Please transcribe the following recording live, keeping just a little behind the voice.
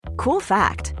Cool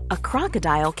fact, a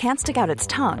crocodile can't stick out its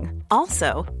tongue.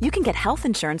 Also, you can get health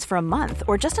insurance for a month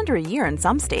or just under a year in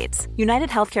some states. United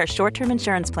Healthcare short-term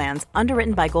insurance plans,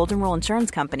 underwritten by Golden Rule Insurance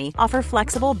Company, offer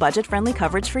flexible, budget-friendly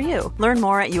coverage for you. Learn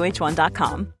more at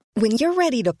uh1.com. When you're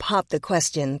ready to pop the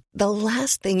question, the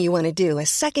last thing you want to do is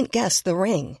second-guess the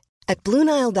ring. At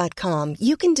BlueNile.com,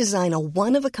 you can design a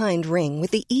one-of-a-kind ring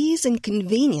with the ease and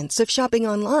convenience of shopping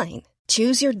online.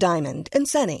 Choose your diamond and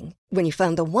setting. When you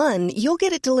find the one, you'll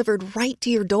get it delivered right to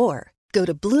your door. Go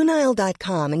to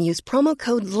BlueNile.com and use promo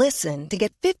code LISTEN to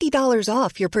get $50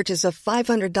 off your purchase of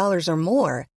 $500 or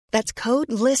more. That's code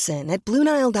LISTEN at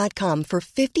BlueNile.com for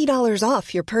 $50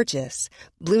 off your purchase.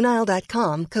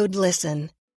 BlueNile.com, code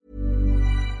LISTEN.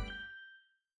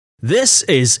 This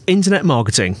is Internet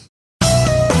Marketing.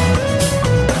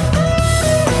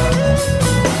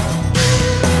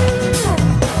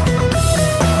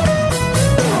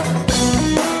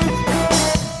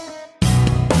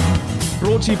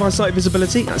 Brought to you by Site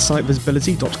Visibility at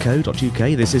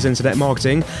sitevisibility.co.uk. This is Internet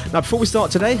Marketing. Now, before we start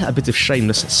today, a bit of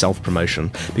shameless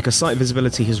self-promotion, because Site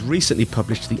Visibility has recently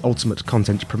published the Ultimate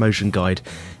Content Promotion Guide.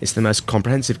 It's the most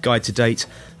comprehensive guide to date,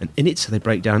 and in it they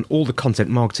break down all the content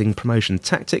marketing promotion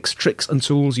tactics, tricks and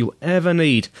tools you'll ever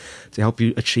need to help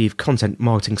you achieve content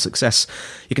marketing success.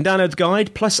 You can download the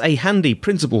guide, plus a handy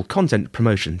printable content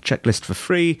promotion checklist for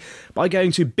free by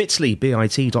going to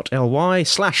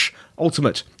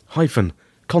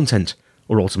bit.ly/ultimate-content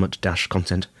or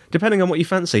ultimate-content, depending on what you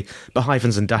fancy, but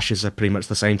hyphens and dashes are pretty much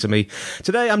the same to me.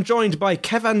 Today I'm joined by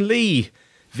Kevan Lee,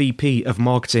 VP of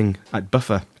Marketing at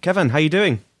Buffer. Kevan, how are you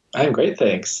doing? I'm great,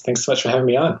 thanks. Thanks so much for having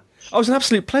me on. Oh, it's an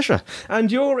absolute pleasure.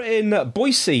 And you're in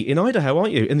Boise, in Idaho,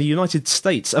 aren't you? In the United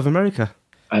States of America.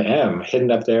 I am,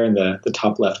 hidden up there in the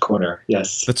top left corner,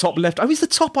 yes. The top left? Oh, it's the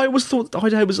top. I always thought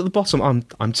Idaho was at the bottom.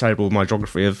 I'm terrible with my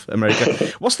geography of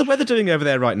America. What's the weather doing over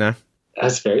there right now?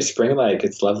 It's very spring-like.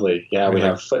 It's lovely. Yeah, we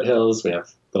have foothills, we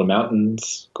have little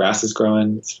mountains, grass is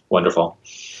growing. It's wonderful.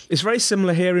 It's very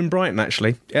similar here in Brighton,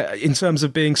 actually, in terms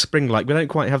of being spring-like. We don't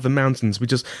quite have the mountains. We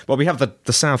have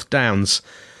the South Downs,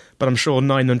 but I'm sure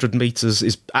 900 metres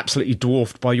is absolutely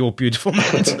dwarfed by your beautiful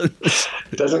mountains.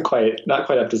 It not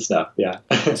quite up to snuff, yeah.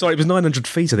 Sorry, it was 900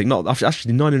 feet, I think. Not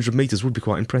actually, 900 metres would be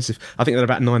quite impressive. I think they're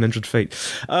about 900 feet.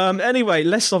 Anyway,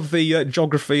 less of the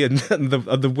geography and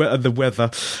the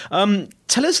weather.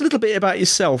 Tell us a little bit about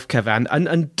yourself, Kevan,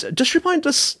 and just remind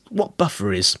us what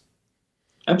Buffer is.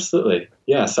 Absolutely.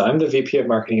 Yeah, so I'm the VP of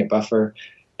Marketing at Buffer,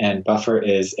 and Buffer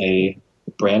is a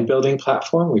brand building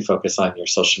platform. We focus on your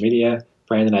social media,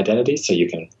 brand and identity, so you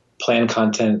can plan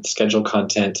content, schedule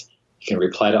content, you can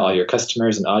reply to all your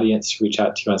customers and audience who reach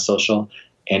out to you on social,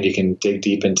 and you can dig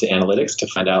deep into analytics to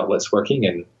find out what's working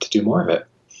and to do more of it.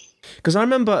 Because I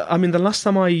remember, the last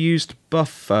time I used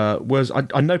Buffer was,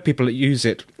 I know people that use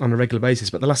it on a regular basis,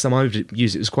 but the last time I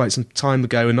used it was quite some time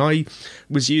ago, and I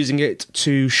was using it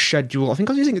to schedule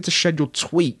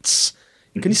tweets.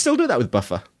 Can you still do that with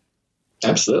Buffer?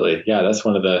 Absolutely. Yeah, that's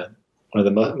one of the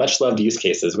much loved use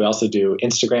cases. We also do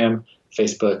Instagram,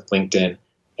 Facebook, LinkedIn,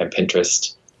 and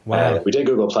Pinterest. Wow. We did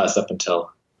Google Plus up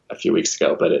until a few weeks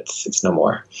ago, but it's no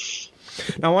more.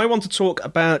 Now, I want to talk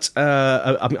about,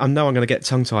 I know I'm going to get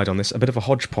tongue-tied on this, a bit of a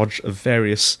hodgepodge of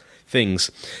various things,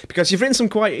 because you've written some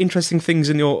quite interesting things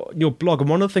in your blog, and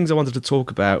one of the things I wanted to talk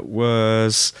about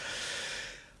was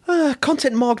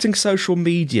content marketing, social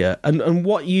media, and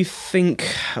what you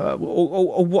think,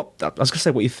 or what, I was going to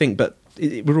say what you think, but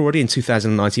we're already in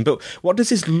 2019, but what does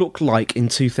this look like in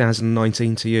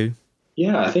 2019 to you?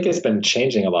 Yeah, I think it's been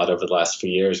changing a lot over the last few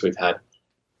years. We've had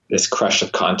this crush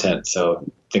of content, so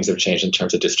things have changed in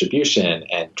terms of distribution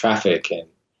and traffic and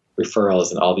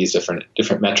referrals and all these different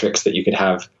metrics that you could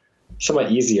have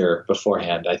somewhat easier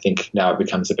beforehand. I think now it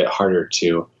becomes a bit harder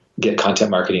to get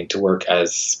content marketing to work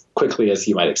as quickly as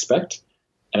you might expect.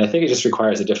 And I think it just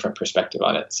requires a different perspective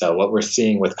on it. So what we're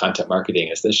seeing with content marketing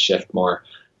is this shift more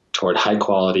toward high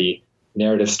quality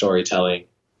narrative storytelling,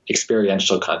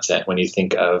 experiential content. When you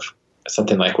think of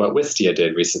something like what Wistia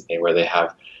did recently, where they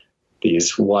have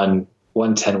these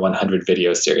 100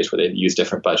 video series where they use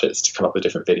different budgets to come up with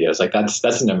different videos. Like that's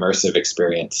an immersive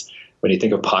experience. When you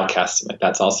think of podcasting, like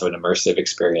that's also an immersive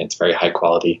experience, very high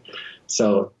quality.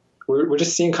 So we're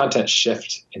just seeing content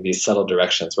shift in these subtle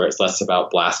directions where it's less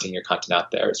about blasting your content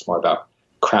out there. It's more about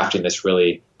crafting this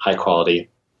really high quality,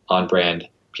 on brand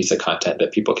piece of content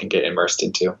that people can get immersed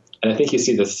into. And I think you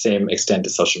see the same extent to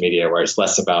social media, where it's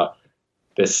less about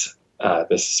this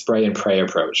spray and pray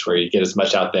approach where you get as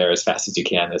much out there as fast as you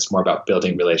can. It's more about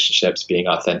building relationships, being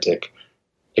authentic,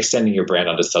 extending your brand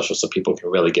onto social so people can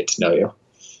really get to know you.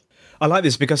 I like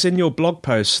this because in your blog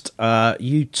post,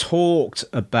 you talked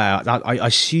about, I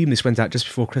assume this went out just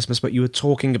before Christmas, but you were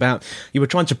talking about, you were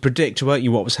trying to predict, weren't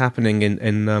you, what was happening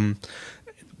in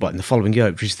the following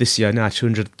year, which is this year now,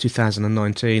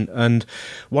 2019. And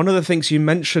one of the things you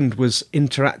mentioned was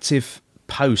interactive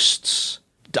posts.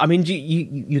 I mean,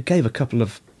 you gave a couple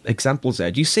of examples there.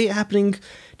 Do you see it happening? Do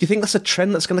you think that's a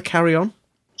trend that's going to carry on?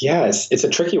 Yeah, it's a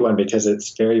tricky one because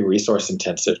it's very resource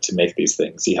intensive to make these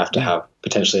things. You have to have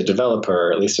potentially a developer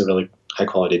or at least a really high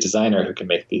quality designer who can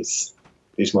make these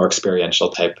more experiential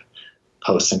type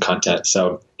posts and content.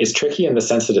 So it's tricky in the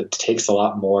sense that it takes a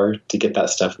lot more to get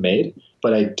that stuff made.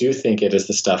 But I do think it is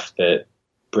the stuff that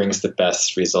brings the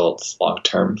best results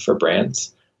long-term for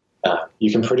brands.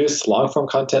 You can produce long-form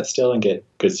content still and get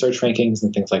good search rankings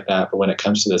and things like that. But when it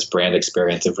comes to this brand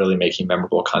experience of really making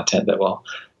memorable content that will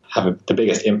have the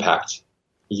biggest impact,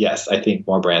 yes, I think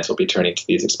more brands will be turning to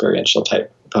these experiential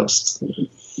type posts.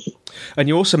 And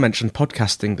you also mentioned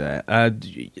podcasting there.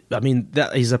 I mean,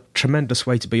 that is a tremendous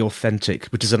way to be authentic,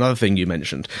 which is another thing you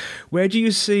mentioned. Where do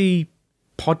you see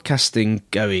podcasting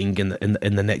going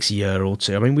in the next year or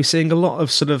two? I mean, we're seeing a lot of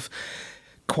sort of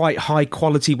quite high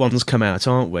quality ones come out,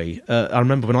 aren't we? I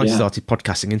remember when I started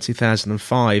podcasting in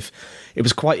 2005, it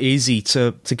was quite easy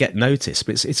to get noticed,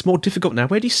 but it's more difficult now.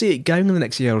 Where do you see it going in the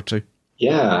next year or two?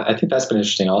 Yeah, I think that's been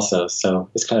interesting also. So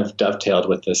it's kind of dovetailed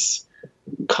with this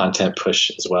content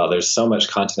push as well. There's so much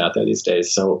content out there these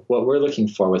days. So what we're looking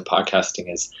for with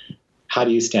podcasting is, how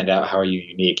do you stand out? How are you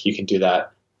unique? You can do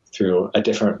that through a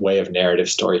different way of narrative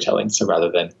storytelling. So rather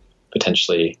than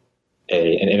potentially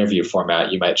an interview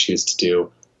format, you might choose to do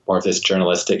more of this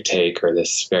journalistic take or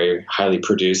this very highly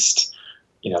produced,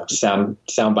 sound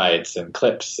bites and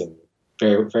clips and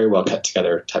very, very well cut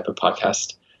together type of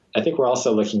podcast. I think we're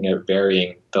also looking at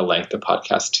varying the length of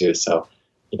podcast too. So,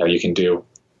 you can do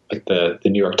like the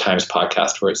New York Times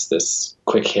podcast where it's this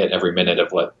quick hit every minute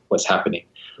of what's happening,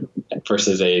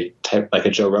 versus a type like a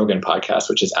Joe Rogan podcast,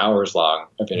 which is hours long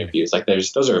of interviews. Like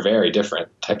those are very different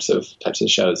types of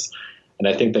shows. And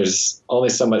I think there's only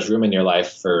so much room in your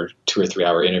life for 2 or 3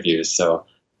 hour interviews. So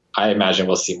I imagine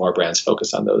we'll see more brands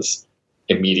focus on those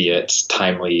immediate,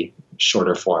 timely,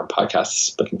 shorter form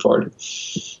podcasts looking forward.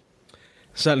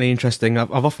 Certainly interesting.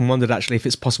 I've often wondered actually if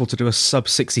it's possible to do a sub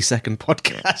 60-second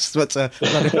podcast, but I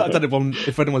don't know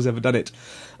if anyone's ever done it.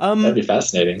 That'd be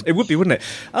fascinating. It would be, wouldn't it?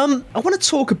 I want to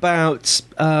talk about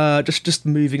just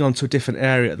moving on to a different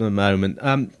area at the moment.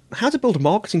 How to build a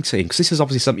marketing team, because this is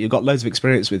obviously something you've got loads of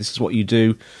experience with. This is what you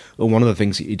do, or one of the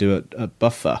things that you do at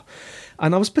Buffer.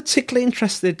 And I was particularly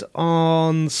interested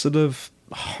on sort of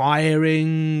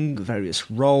hiring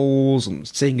various roles and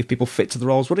seeing if people fit to the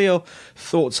roles. What are your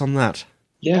thoughts on that?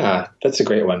 Yeah, that's a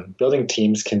great one. Building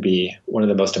teams can be one of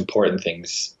the most important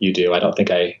things you do. I don't think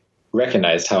I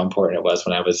recognized how important it was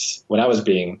when I was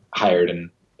being hired and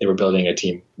they were building a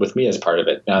team with me as part of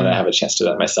it. Now that I have a chance to do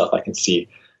that myself, I can see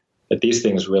that these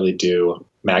things really do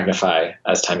magnify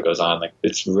as time goes on. Like,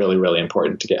 it's really, really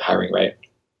important to get hiring right.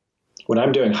 When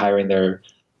I'm doing hiring, there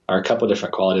are a couple of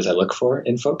different qualities I look for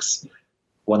in folks.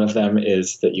 One of them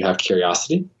is that you have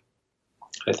curiosity.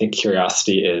 I think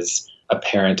curiosity is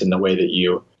apparent in the way that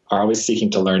you are always seeking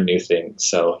to learn new things.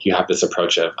 So you have this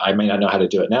approach of, I may not know how to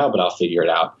do it now, but I'll figure it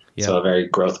out. Yeah. So a very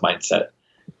growth mindset.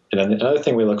 And then another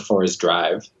thing we look for is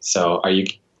drive. So are you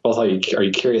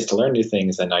curious to learn new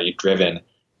things, and are you driven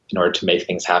in order to make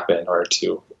things happen, in order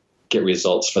to get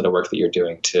results for the work that you're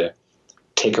doing, to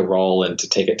take a role and to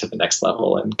take it to the next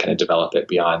level and kind of develop it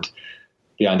beyond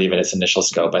even its initial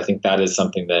scope. I think that is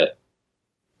something that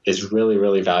is really,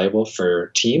 really valuable for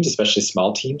teams, especially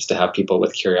small teams, to have people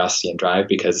with curiosity and drive,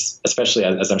 because especially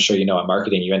as I'm sure you know, in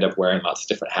marketing, you end up wearing lots of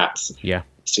different hats. Yeah.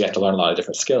 So you have to learn a lot of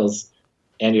different skills,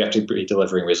 and you have to be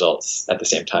delivering results at the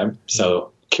same time.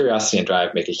 So curiosity and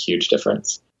drive make a huge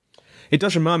difference. It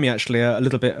does remind me actually a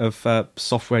little bit of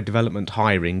software development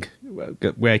hiring,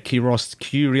 where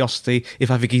curiosity,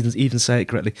 if I can even say it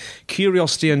correctly,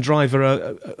 curiosity and drive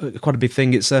are quite a big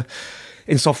thing. It's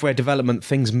in software development,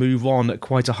 things move on at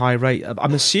quite a high rate.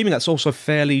 I'm assuming that's also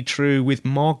fairly true with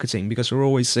marketing, because we're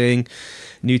always seeing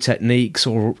new techniques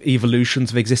or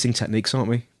evolutions of existing techniques, aren't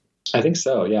we? I think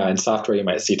so, yeah. In software, you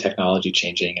might see technology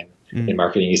changing, and in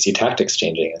marketing, you see tactics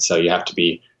changing. And so you have to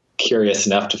be curious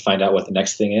enough to find out what the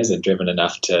next thing is, and driven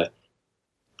enough to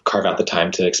carve out the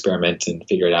time to experiment and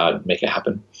figure it out and make it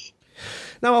happen.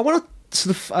 Now, I want to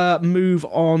sort of move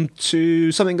on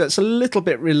to something that's a little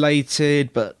bit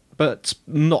related, but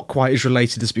not quite as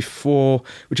related as before,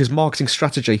 which is marketing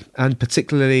strategy, and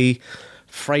particularly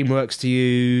frameworks to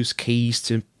use, keys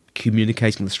to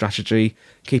communicating the strategy,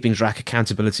 keeping track,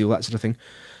 accountability, all that sort of thing.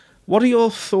 What are your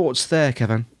thoughts there,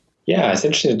 Kevan? Yeah, it's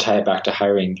interesting to tie it back to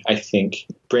hiring. I think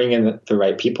bringing in the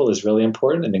right people is really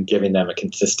important, and then giving them a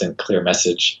consistent, clear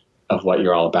message of what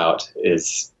you're all about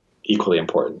is equally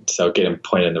important. So get them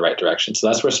pointed in the right direction. So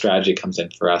that's where strategy comes in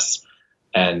for us.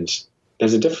 And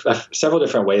there's several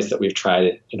different ways that we've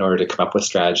tried in order to come up with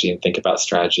strategy and think about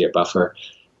strategy at Buffer.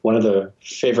 One of the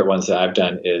favorite ones that I've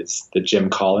done is the Jim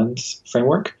Collins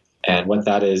framework. And what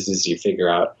that is you figure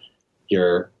out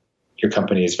your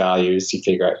company's values, you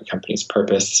figure out your company's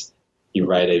purpose, you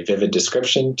write a vivid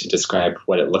description to describe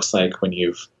what it looks like when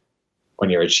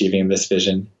you're achieving this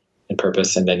vision and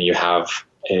purpose, and then you have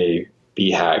a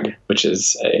BHAG, which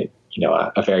is a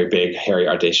very big, hairy,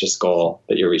 audacious goal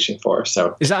that you're reaching for.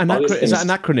 So is that an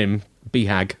acronym,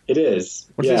 BHAG? It is.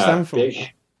 What does it stand for?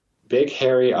 Big,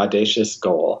 hairy, audacious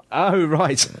goal. Oh,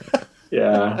 right.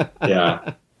 Yeah.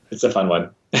 It's a fun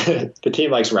one. The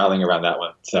team likes rallying around that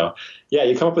one. So yeah,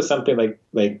 you come up with something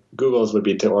like Google's would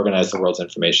be to organize the world's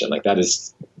information. Like that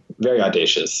is very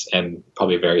audacious and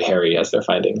probably very hairy as they're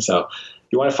finding. So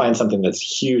you want to find something that's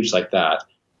huge like that.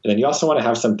 And then you also want to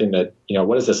have something that,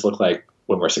 what does this look like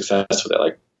when we're successful with it?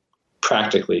 Like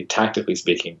practically, tactically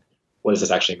speaking, what does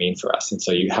this actually mean for us? And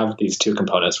so you have these two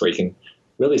components where you can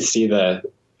really see the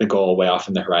goal way off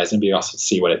in the horizon, but you also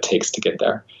see what it takes to get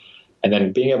there. And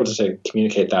then being able to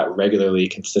communicate that regularly,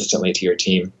 consistently to your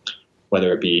team,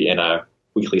 whether it be in a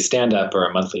weekly stand-up or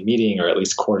a monthly meeting or at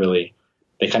least quarterly,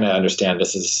 they kind of understand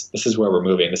this is where we're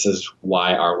moving. This is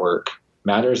why our work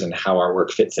matters and how our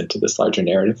work fits into this larger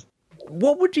narrative.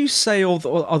 What would you say are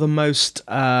the most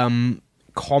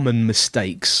common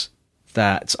mistakes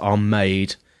that are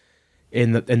made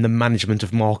in the management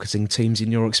of marketing teams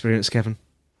in your experience, Kevan?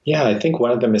 Yeah, I think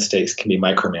one of the mistakes can be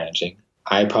micromanaging.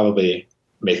 I probably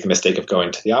make the mistake of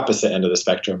going to the opposite end of the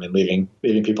spectrum and leaving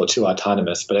people too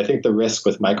autonomous. But I think the risk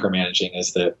with micromanaging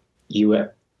is that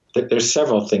there's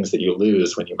several things that you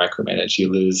lose when you micromanage.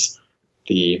 You lose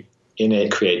the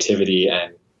innate creativity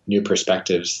and new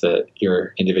perspectives that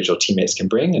your individual teammates can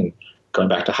bring. And going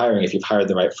back to hiring, if you've hired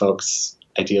the right folks,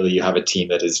 ideally you have a team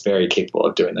that is very capable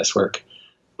of doing this work.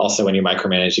 Also, when you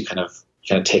micromanage, you kind of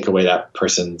take away that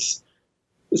person's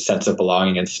sense of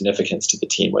belonging and significance to the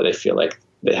team, where they feel like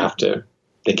they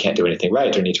can't do anything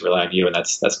right or need to rely on you, and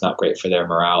that's not great for their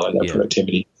morale or their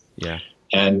productivity. Yeah.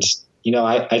 And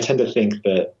I tend to think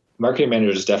that marketing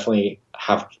managers definitely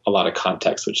have a lot of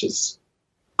context, which is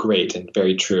great and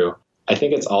very true. I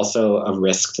think it's also a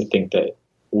risk to think that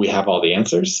we have all the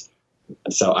answers.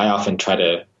 And so I often try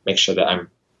to make sure that I'm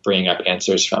bringing up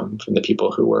answers from the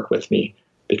people who work with me,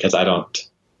 because I don't.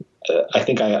 I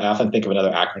think I often think of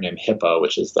another acronym, HIPPO,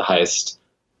 which is the highest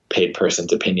paid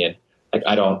person's opinion. Like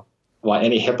I don't want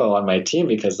any HIPPO on my team,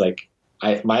 because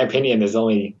my opinion is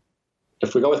only,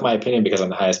 if we go with my opinion because I'm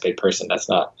the highest paid person, that's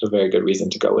not a very good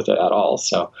reason to go with it at all.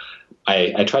 So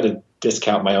I try to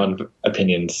discount my own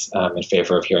opinions in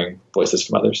favor of hearing voices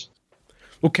from others.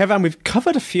 Well, Kevan, we've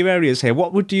covered a few areas here.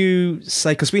 What would you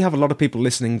say? Because we have a lot of people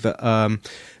listening that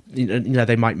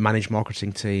they might manage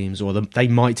marketing teams, or they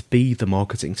might be the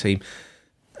marketing team.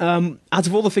 Out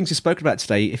of all the things you spoke about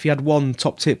today, if you had one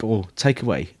top tip or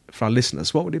takeaway for our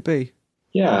listeners, what would it be?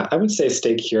 Yeah, I would say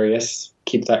stay curious,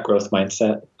 keep that growth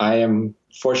mindset. I am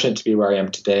fortunate to be where I am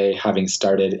today, having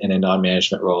started in a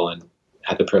non-management role and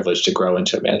had the privilege to grow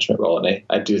into a management role. And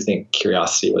I do think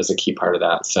curiosity was a key part of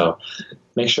that. So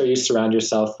make sure you surround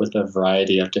yourself with a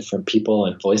variety of different people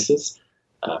and voices.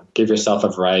 Give yourself a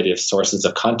variety of sources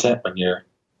of content when you're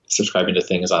subscribing to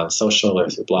things on social or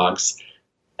through blogs.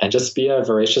 And just be a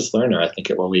voracious learner. I think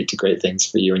it will lead to great things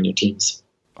for you and your teams.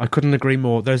 I couldn't agree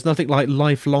more. There's nothing like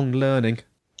lifelong learning.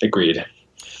 Agreed.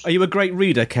 Are you a great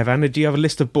reader, Kevan? Do you have a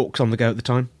list of books on the go at the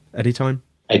time? Any time?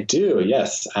 I do,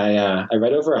 yes. I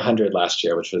read over 100 last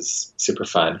year, which was super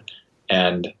fun.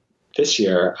 And this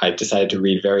year, I decided to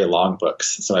read very long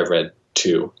books. So I've read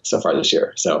 2 so far this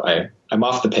year. So I'm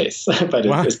off the pace, but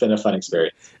wow. It's been a fun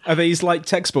experience. Are these like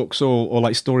textbooks or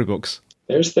like storybooks?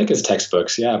 They're as thick as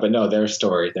textbooks, yeah. But no, they're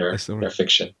story. They're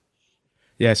fiction.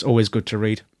 Yeah, it's always good to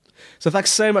read. So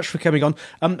thanks so much for coming on.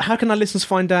 How can our listeners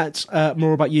find out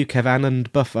more about you, Kevan,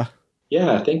 and Buffer?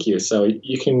 Yeah, thank you. So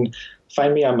you can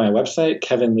find me on my website,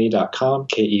 kevanlee.com,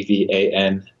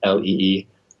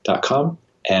 kevanlee.com.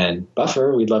 And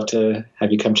Buffer, we'd love to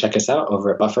have you come check us out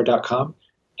over at buffer.com.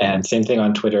 And same thing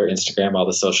on Twitter, Instagram, all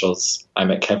the socials. I'm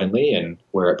at Kevan Lee, and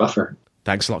we're at Buffer.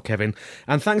 Thanks a lot, Kevan.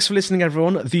 And thanks for listening,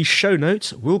 everyone. The show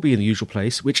notes will be in the usual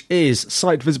place, which is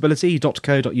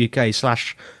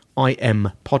sitevisibility.co.uk/1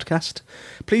 IM Podcast.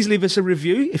 Please leave us a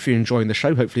review if you're enjoying the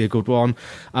show, hopefully a good one.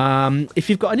 If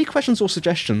you've got any questions or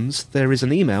suggestions, there is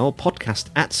an email,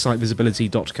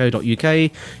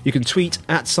 podcast@sitevisibility.co.uk. You can tweet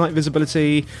at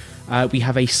sitevisibility. We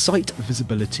have a site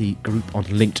visibility group on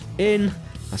LinkedIn.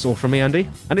 That's all from me, Andy.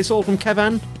 And it's all from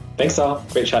Kevan. Thanks all.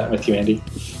 Great chatting with you, Andy.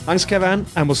 Thanks, Kevan.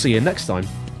 And we'll see you next time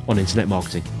on Internet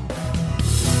Marketing.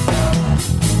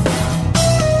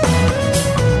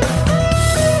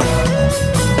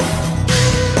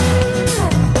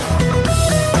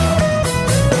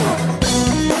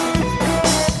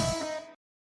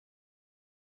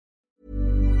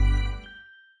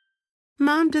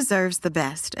 Mom deserves the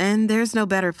best, and there's no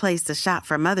better place to shop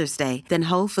for Mother's Day than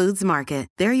Whole Foods Market.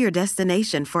 They're your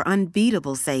destination for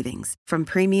unbeatable savings, from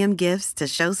premium gifts to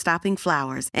show-stopping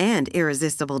flowers and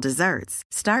irresistible desserts.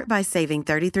 Start by saving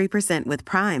 33% with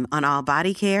Prime on all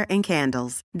body care and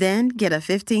candles. Then get a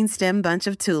 15-stem bunch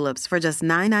of tulips for just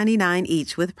 $9.99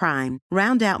 each with Prime.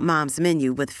 Round out Mom's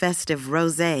menu with festive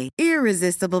rosé,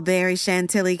 irresistible berry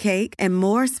chantilly cake, and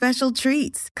more special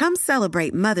treats. Come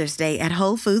celebrate Mother's Day at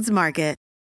Whole Foods Market.